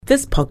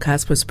This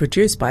podcast was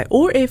produced by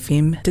OAR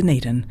FM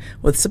Dunedin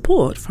with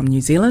support from New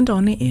Zealand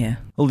On Air.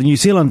 Well, the New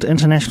Zealand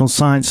International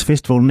Science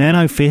Festival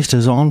NanoFest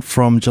is on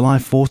from July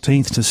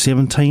 14th to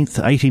 17th,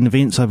 18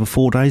 events over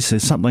 4 days.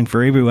 There's something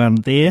for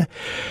everyone there.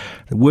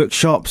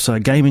 Workshops, a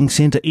gaming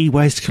centre,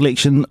 e-waste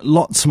collection,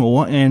 lots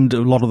more, and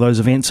a lot of those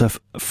events are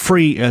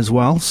free as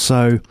well,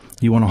 so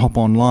you want to hop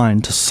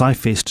online to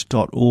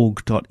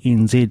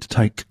scifest.org.nz to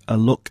take a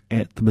look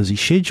at the busy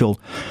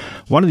schedule.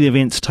 One of the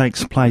events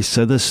takes place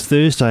this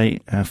Thursday,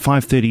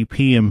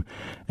 5:30pm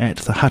at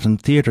the Hutton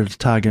Theatre at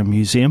Otago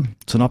Museum.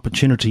 It's an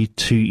opportunity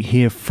to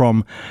hear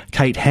from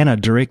Kate Hanna,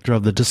 Director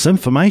of the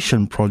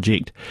Disinformation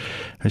Project,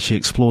 as she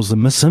explores the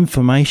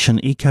misinformation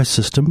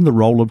ecosystem, the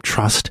role of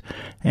trust,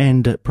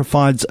 and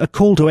provides a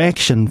call to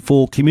action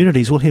for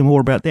communities. We'll hear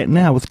more about that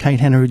now with Kate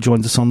Hanna, who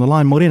joins us on the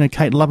line. Morena,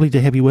 Kate, lovely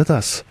to have you with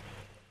us.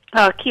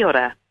 Oh, kia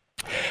ora.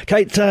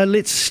 Kate,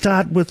 let's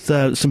start with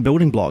some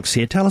building blocks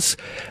here. Tell us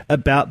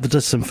about the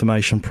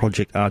Disinformation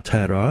Project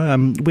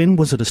Aotearoa. When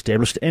was it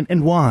established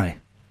and why?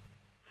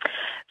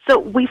 So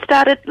we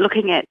started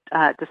looking at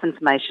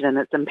disinformation and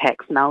its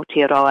impacts in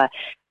Aotearoa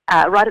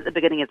right at the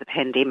beginning of the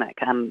pandemic,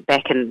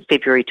 back in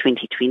February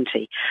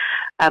 2020,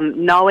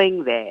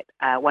 knowing that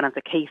one of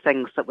the key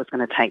things that was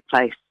going to take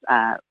place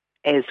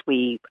as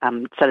we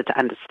started to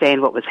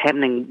understand what was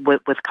happening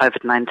with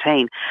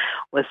COVID-19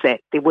 was that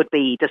there would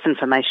be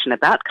disinformation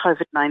about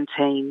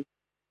COVID-19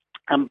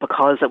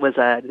 because it was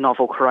a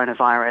novel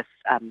coronavirus.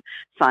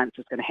 Science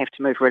is going to have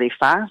to move really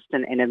fast,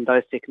 and in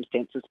those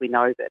circumstances we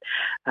know that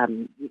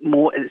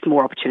there's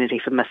more opportunity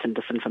for mis and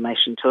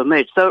disinformation to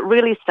emerge. So it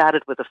really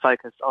started with a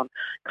focus on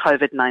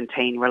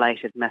COVID-19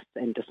 related mis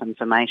and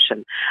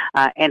disinformation,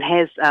 and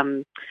has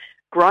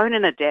grown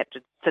and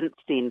adapted since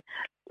then,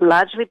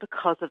 largely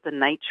because of the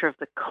nature of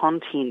the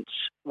content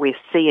we're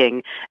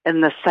seeing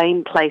in the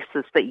same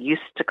places that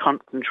used to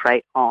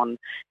concentrate on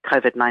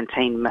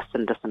COVID-19 mis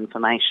and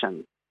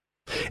disinformation.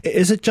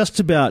 Is it just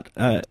about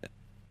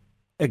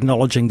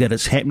acknowledging that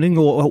it's happening,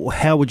 or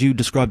how would you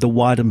describe the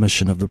wider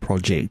mission of the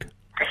project?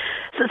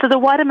 So the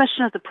wider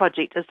mission of the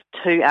project is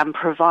to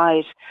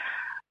provide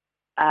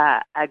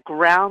a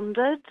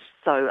grounded,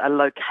 so a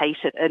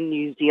located in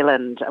New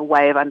Zealand, a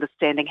way of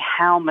understanding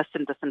how mis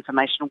and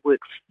disinformation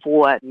works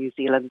for New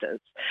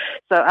Zealanders.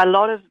 So a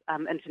lot of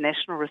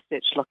international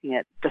research looking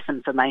at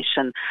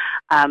disinformation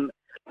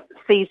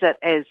sees it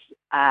as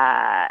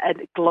a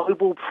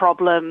global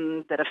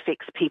problem that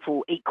affects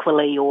people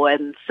equally or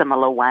in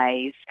similar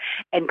ways,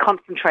 and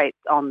concentrates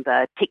on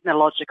the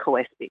technological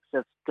aspects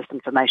of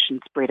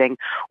disinformation spreading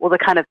or the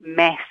kind of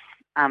mass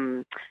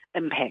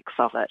impacts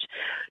of it.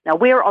 Now,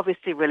 we're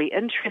obviously really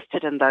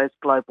interested in those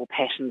global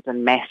patterns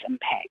and mass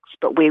impacts,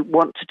 but we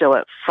want to do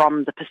it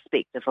from the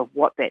perspective of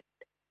what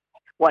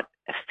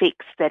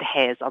effects that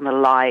has on the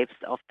lives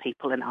of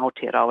people in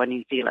Aotearoa,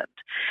 New Zealand.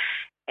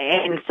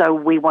 And so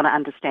we want to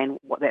understand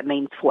what that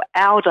means for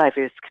our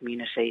diverse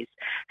communities,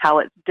 how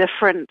it's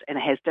different and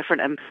has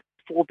different impacts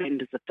for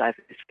members of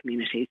diverse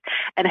communities,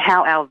 and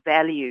how our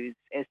values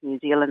as New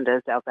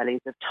Zealanders, our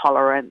values of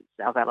tolerance,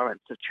 our values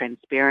of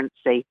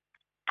transparency,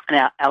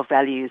 and our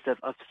values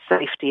of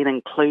safety and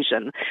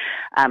inclusion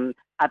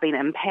are being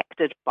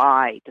impacted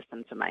by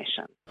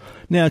disinformation.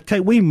 Now,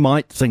 Kate, we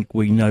might think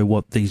we know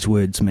what these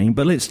words mean,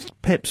 but let's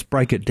perhaps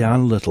break it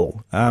down a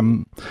little.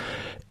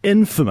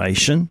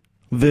 Information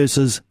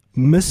versus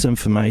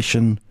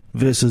misinformation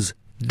versus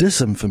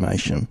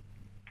disinformation.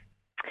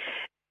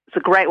 It's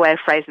a great way of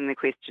phrasing the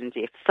question,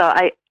 Jeff. So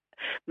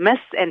mis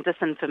and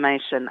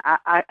disinformation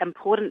are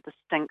important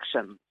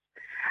distinctions,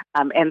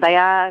 and they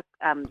are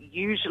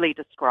usually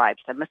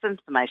described. So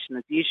misinformation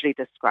is usually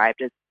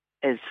described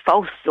as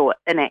false or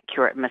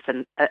inaccurate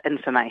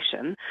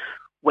misinformation,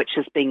 which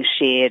is being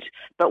shared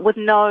but with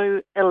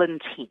no ill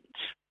intent.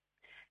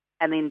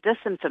 And then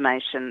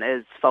disinformation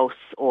is false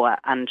or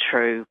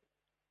untrue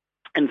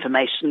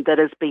information that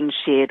is being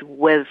shared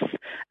with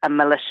a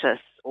malicious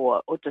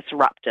or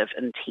disruptive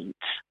intent.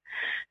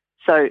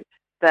 So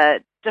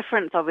the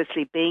difference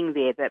obviously being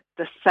there that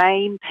the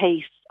same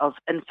piece of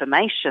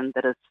information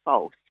that is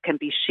false can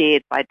be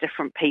shared by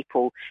different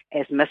people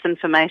as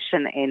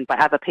misinformation and by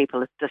other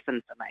people as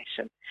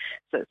disinformation.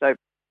 So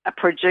a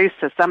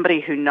producer, somebody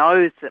who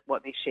knows that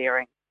what they're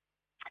sharing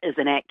is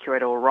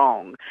inaccurate or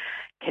wrong,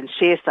 can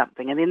share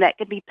something, and then that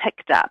can be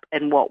picked up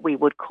in what we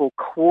would call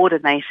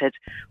coordinated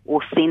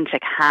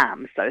authentic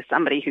harm. So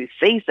somebody who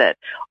sees it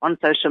on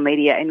social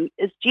media and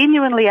is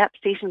genuinely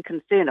upset and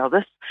concerned,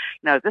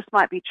 this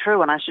might be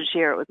true and I should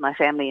share it with my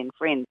family and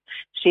friends,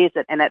 shares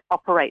it, and it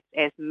operates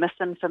as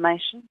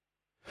misinformation.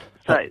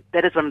 So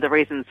that is one of the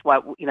reasons why,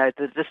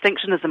 the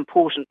distinction is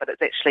important, but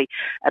it's actually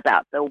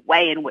about the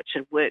way in which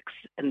it works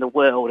in the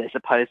world as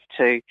opposed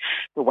to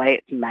the way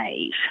it's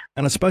made.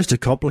 And I suppose to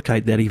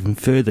complicate that even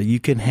further, you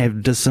can have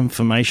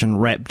disinformation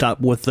wrapped up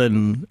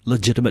within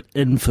legitimate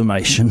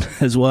information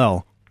as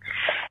well.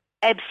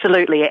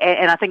 Absolutely,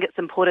 and I think it's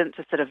important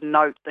to sort of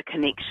note the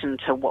connection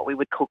to what we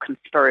would call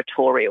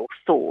conspiratorial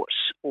thought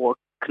or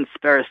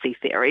conspiracy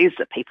theories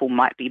that people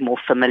might be more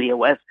familiar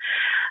with,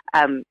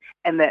 and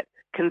that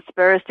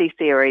conspiracy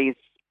theories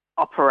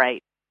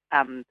operate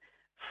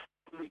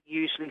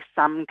usually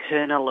some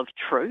kernel of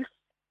truth.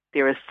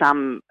 There is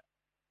some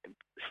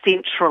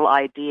central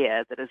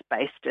idea that is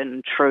based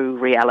in true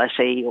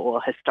reality or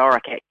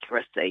historic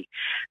accuracy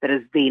that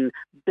is then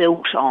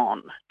built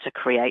on to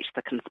create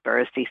the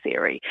conspiracy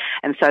theory.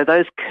 And so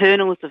those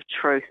kernels of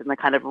truth and the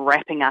kind of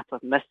wrapping up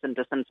of myth and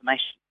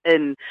disinformation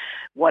in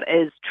what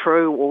is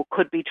true or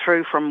could be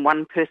true from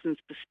one person's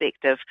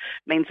perspective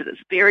means that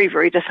it's very,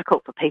 very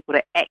difficult for people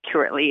to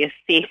accurately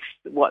assess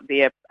what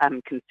they're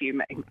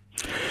consuming.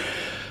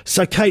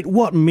 So, Kate,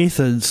 what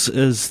methods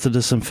is the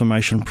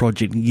Disinformation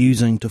Project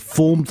using to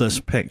form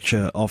this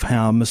picture of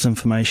how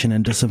misinformation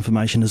and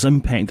disinformation is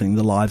impacting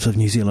the lives of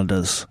New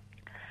Zealanders?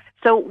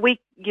 So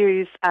we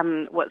use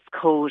what's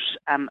called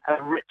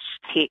a rich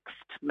text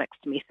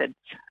mixed methods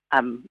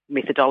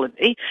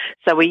methodology.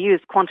 So we use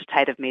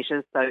quantitative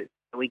measures, so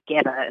we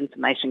gather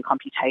information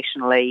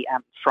computationally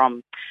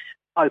from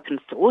open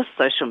source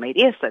social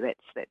media, so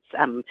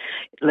that's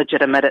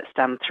legitimate. It's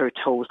done through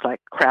tools like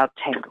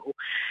CrowdTangle,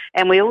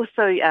 and we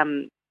also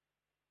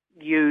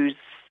use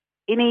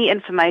any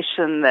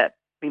information that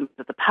members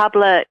of the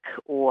public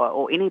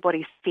or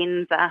anybody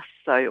sends us.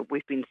 So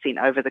we've been sent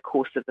over the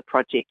course of the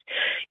project,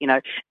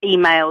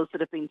 emails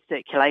that have been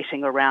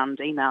circulating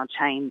around email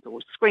chains, or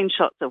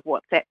screenshots of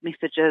WhatsApp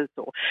messages,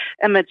 or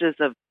images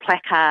of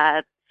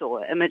placards,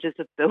 or images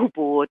of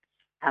billboards,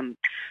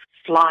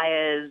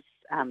 flyers,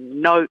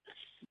 notes,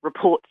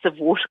 reports of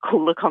water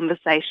cooler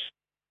conversations.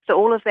 So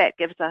all of that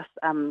gives us,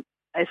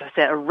 as I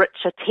said, a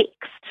richer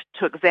text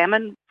to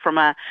examine from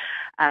a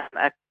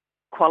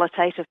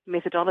qualitative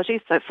methodology.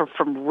 So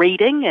from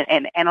reading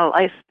and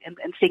analyze and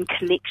seeing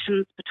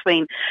connections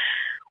between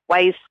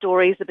ways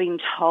stories are being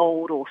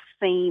told or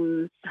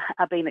themes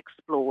are being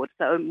explored.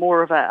 So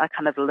more of a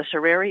kind of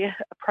literary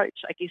approach,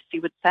 I guess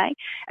you would say.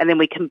 And then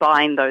we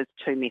combine those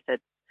two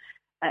methods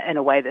in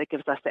a way that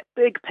gives us that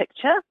big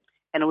picture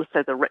and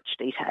also the rich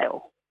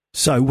detail.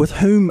 So with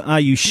whom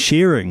are you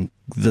sharing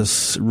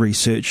this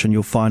research and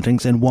your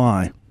findings, and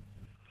why?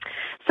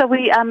 So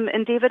we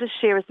endeavour to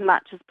share as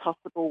much as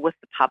possible with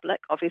the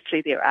public.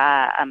 Obviously there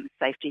are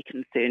safety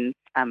concerns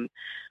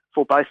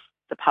for both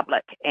the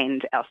public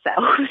and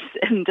ourselves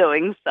in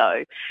doing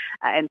so.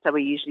 And so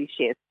we usually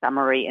share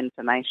summary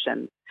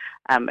information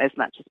as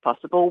much as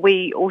possible.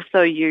 We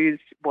also use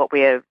what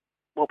we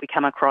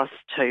come across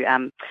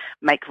to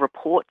make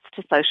reports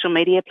to social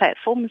media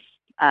platforms.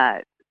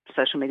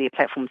 Social media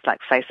platforms like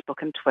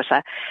Facebook and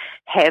Twitter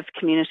have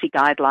community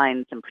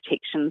guidelines and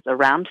protections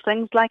around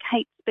things like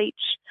hate speech,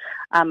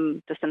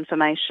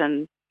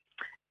 disinformation,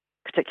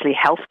 particularly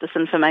health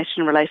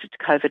disinformation related to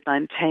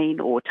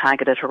COVID-19 or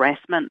targeted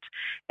harassment.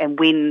 And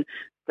when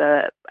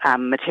the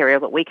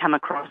material that we come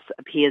across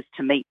appears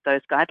to meet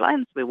those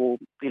guidelines, we will,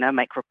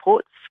 make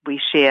reports.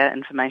 We share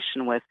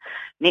information with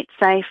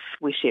NetSafe.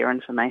 We share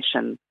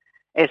information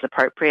as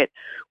appropriate.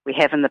 We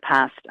have in the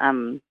past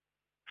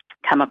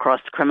come across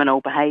criminal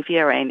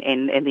behaviour and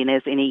then,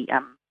 as any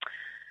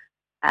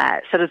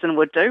citizen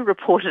would do,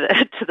 reported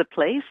it to the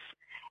police.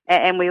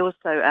 And we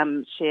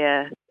also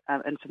share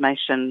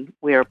information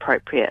where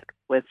appropriate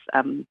with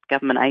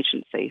government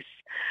agencies.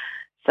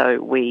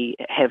 So we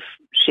have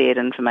shared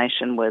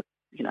information with,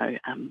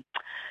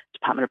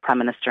 Department of Prime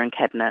Minister and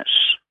Cabinet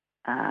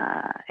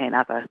and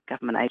other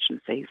government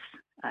agencies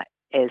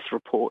as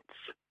reports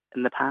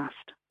in the past.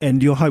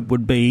 And your hope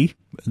would be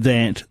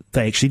that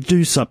they actually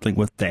do something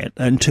with that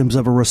in terms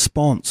of a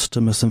response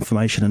to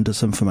misinformation and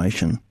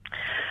disinformation.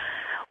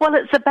 Well,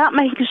 it's about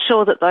making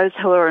sure that those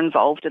who are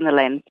involved in the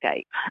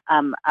landscape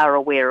are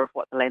aware of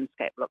what the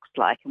landscape looks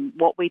like. And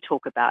what we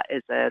talk about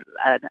is a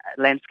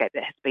landscape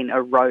that has been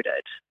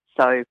eroded.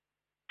 So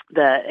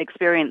the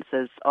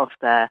experiences of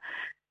the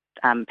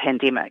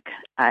pandemic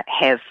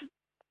have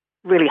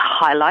really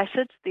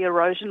highlighted the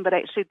erosion, but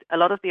actually a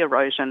lot of the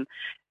erosion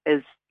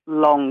is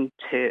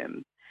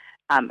long-term.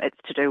 It's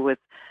to do with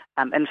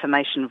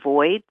information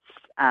voids,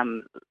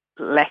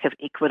 lack of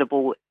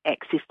equitable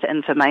access to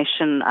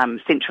information,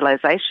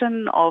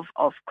 centralisation of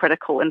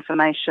critical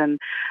information,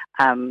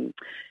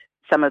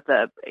 some of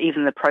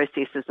even the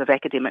processes of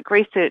academic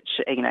research.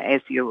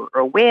 As you're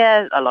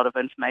aware, a lot of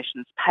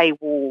information is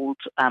paywalled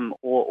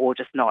or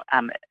just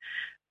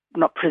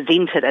not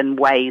presented in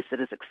ways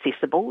that is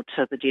accessible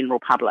to the general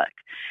public.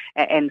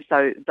 And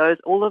so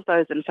all of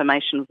those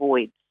information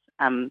voids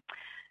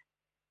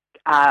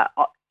are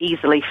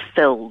easily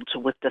filled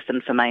with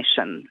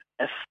disinformation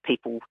if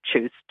people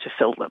choose to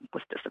fill them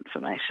with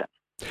disinformation.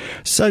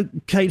 So,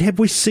 Kate, have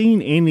we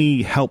seen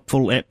any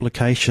helpful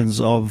applications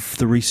of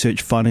the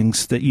research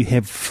findings that you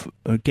have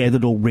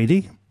gathered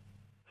already?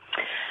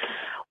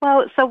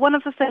 Well, so one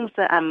of the things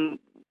that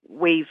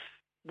we've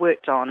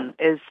worked on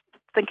is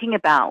thinking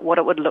about what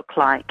it would look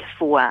like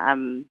for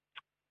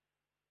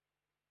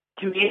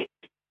communities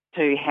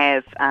to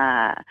have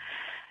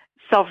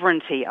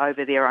sovereignty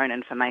over their own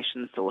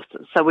information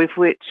sources. So we've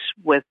worked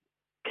with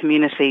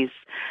communities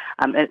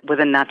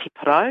within Ngāti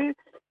Porou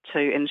to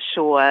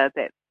ensure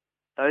that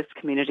those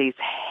communities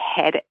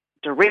had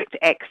direct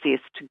access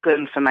to good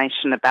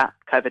information about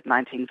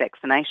COVID-19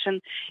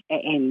 vaccination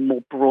and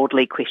more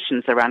broadly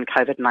questions around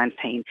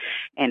COVID-19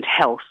 and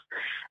health,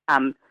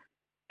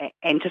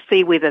 and to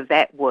see whether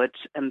that would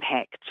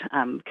impact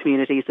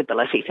communities'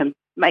 ability to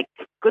make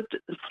good,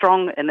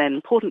 strong and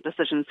important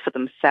decisions for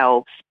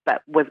themselves,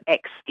 but with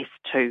access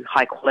to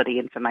high-quality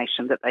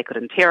information that they could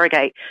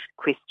interrogate,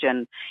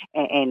 question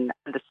and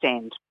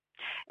understand.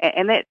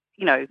 And that,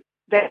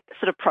 that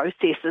sort of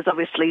process is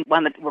obviously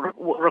one that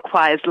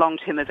requires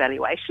long-term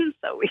evaluation,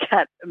 so we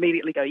can't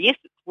immediately go, yes,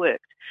 it's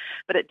worked.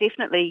 But it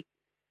definitely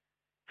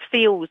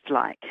feels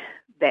like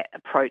that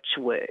approach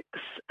works.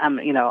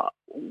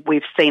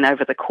 We've seen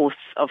over the course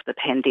of the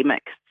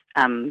pandemic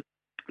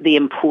the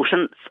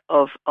importance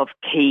of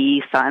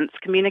key science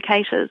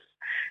communicators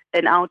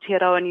in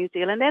Aotearoa, New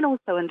Zealand, and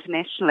also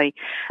internationally.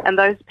 And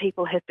those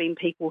people have been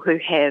people who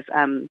have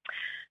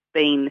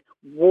been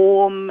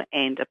warm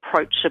and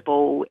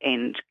approachable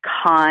and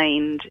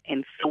kind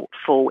and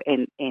thoughtful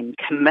and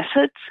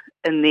committed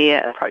in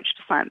their approach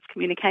to science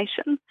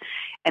communication,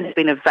 and have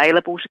been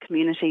available to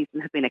communities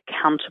and have been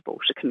accountable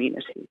to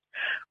communities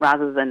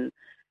rather than,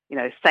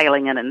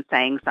 sailing in and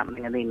saying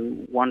something and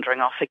then wandering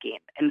off again.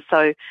 And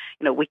so,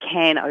 we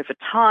can over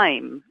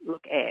time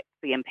look at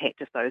the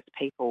impact of those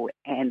people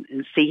and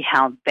see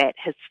how that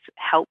has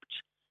helped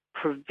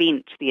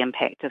prevent the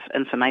impact of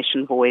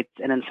information voids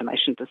and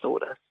information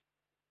disorders.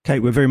 Kate,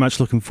 we're very much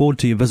looking forward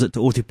to your visit to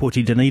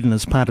Ōtepoti, Dunedin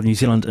as part of New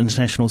Zealand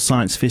International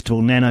Science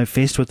Festival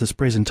NanoFest with this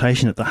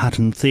presentation at the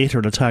Hutton Theatre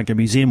at Otago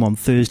Museum on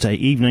Thursday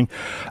evening.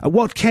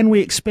 What can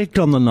we expect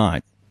on the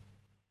night?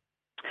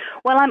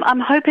 Well, I'm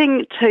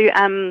hoping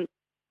to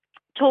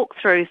talk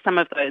through some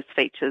of those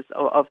features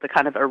of the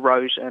kind of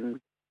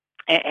erosion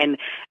and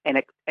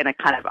a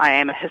kind of, I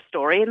am a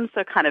historian,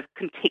 so kind of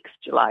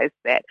contextualise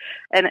that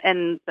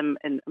in some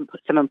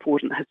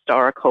important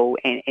historical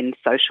and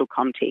social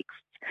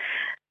contexts.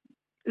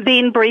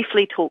 Then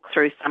briefly talk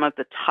through some of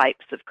the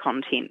types of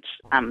content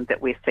that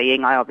we're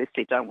seeing. I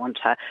obviously don't want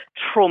to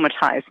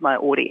traumatise my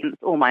audience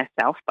or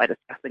myself by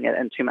discussing it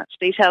in too much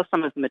detail.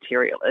 Some of the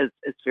material is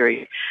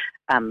very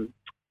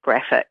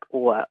graphic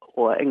or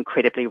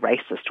incredibly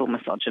racist or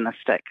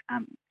misogynistic,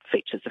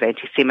 features of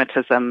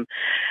anti-Semitism,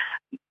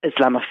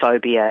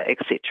 Islamophobia,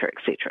 etc.,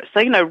 etc.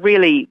 So,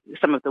 really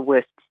some of the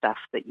worst stuff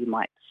that you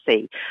might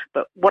see.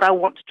 But what I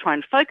want to try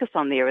and focus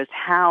on there is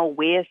how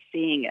we're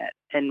seeing it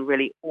in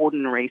really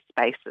ordinary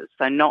spaces,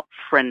 so not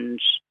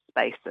fringe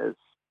spaces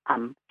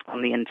on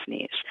the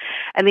internet.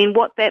 And then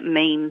what that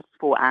means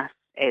for us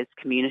as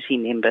community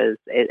members,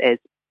 as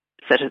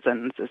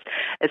citizens,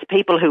 as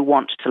people who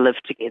want to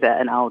live together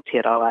in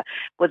Aotearoa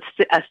with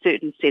a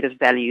certain set of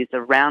values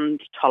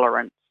around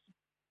tolerance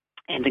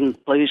and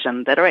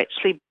inclusion that are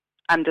actually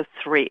under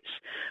threat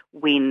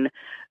when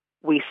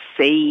we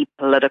see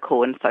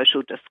political and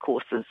social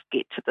discourses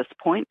get to this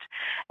point.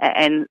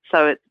 And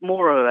so it's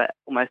more of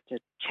almost a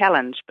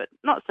challenge, but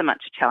not so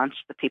much a challenge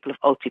to the people of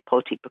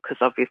Ōtepoti, because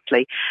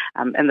obviously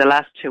in the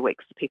last 2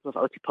 weeks the people of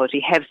Ōtepoti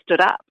have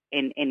stood up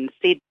and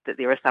said that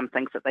there are some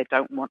things that they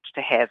don't want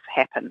to have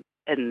happen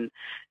in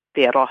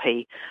their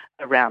rohi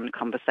around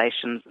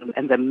conversations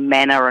and the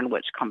manner in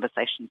which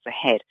conversations are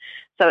had.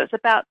 So it's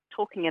about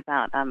talking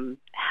about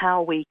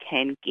how we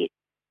can get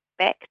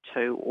back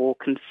to or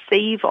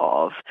conceive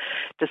of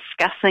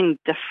discussing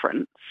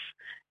difference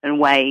in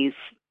ways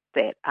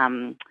that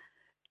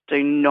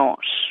do not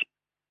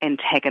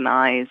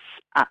antagonise,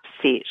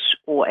 upset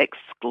or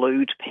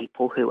exclude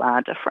people who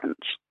are different.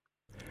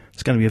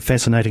 It's going to be a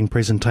fascinating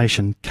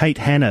presentation. Kate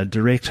Hanna,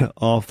 Director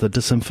of the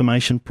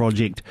Disinformation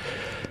Project,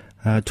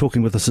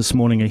 talking with us this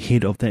morning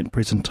ahead of that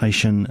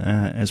presentation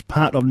as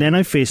part of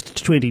NanoFest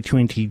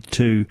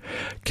 2022.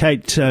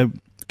 Kate,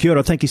 kia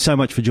ora, thank you so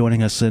much for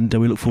joining us, and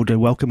we look forward to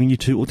welcoming you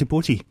to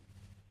Ōtepoti.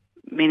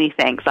 Many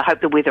thanks. I hope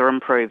the weather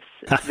improves.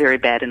 It's very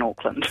bad in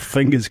Auckland.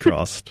 Fingers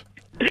crossed.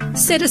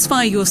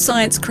 Satisfy your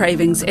science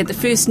cravings at the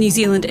first New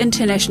Zealand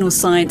International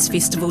Science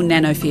Festival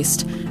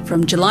NanoFest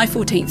from July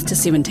 14th to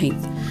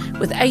 17th.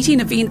 With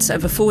 18 events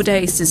over 4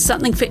 days, there's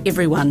something for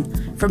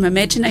everyone, from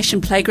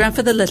Imagination Playground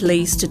for the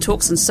Littlies to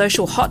talks on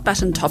social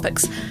hot-button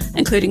topics,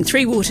 including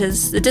Three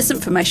Waters, the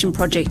Disinformation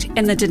Project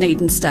and the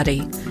Dunedin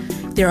Study.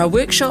 There are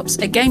workshops,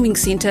 a gaming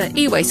centre,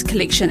 e-waste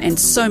collection and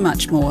so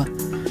much more.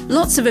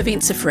 Lots of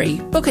events are free.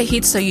 Book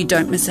ahead so you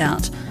don't miss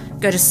out.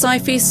 Go to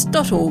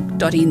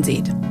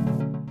scifest.org.nz.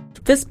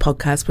 This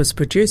podcast was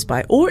produced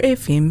by OAR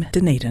FM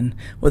Dunedin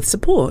with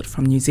support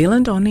from New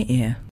Zealand On the Air.